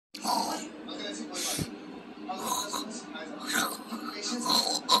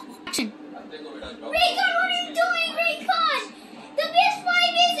Raycon, what are you doing, Raycon? The PS5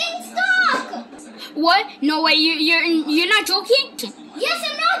 is in stock. What? No way, you're not joking? Yes,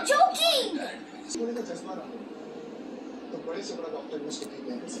 I'm not joking.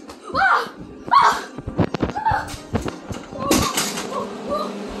 Ah! Ah!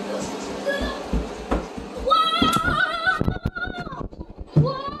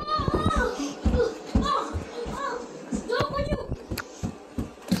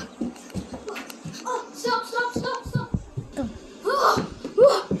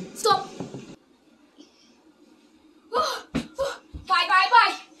 Stop.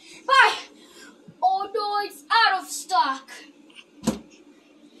 Bye. Oh no, it's out of stock.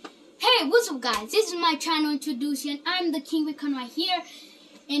 Hey, what's up guys? This is my channel introduction. I'm the King Raycon right here,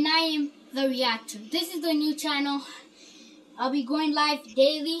 and I am the reactor. This is the new channel. I'll be going live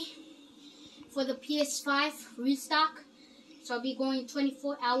daily for the PS5 restock. So I'll be going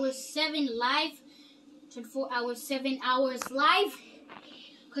 24 hours 7 live. 24 hours 7 hours live.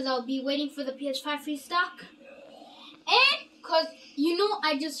 Because I'll be waiting for the PS5 restock. And because, you know,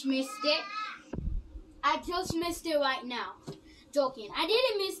 I just missed it. I just missed it right now. Joking. I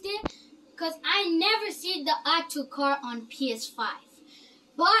didn't miss it because I never see the add to cart on PS5.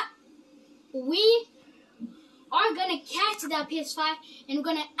 But we are going to catch that PS5 and we're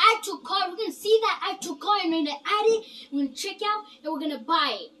going to add to cart. We're going to see that add to cart and we're going to add it. We're going to check out and we're going to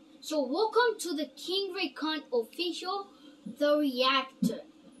buy it. So welcome to the King Raycon official, The Reactor.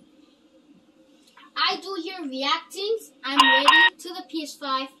 I do your reactings. I'm ready to the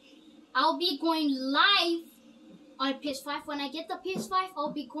PS5. I'll be going live on PS5. When I get the PS5,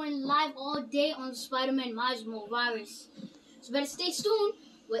 I'll be going live all day on Spider-Man Miles Morales. So better stay tuned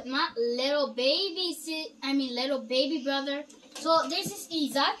with my little baby brother. So this is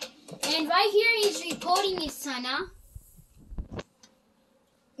Isaac. And right here he's recording his Sana.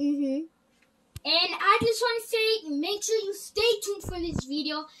 And I just want to say, make sure you stay tuned for this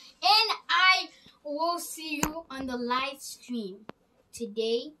video. And I will see you on the live stream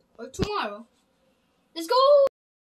today or tomorrow. Let's go!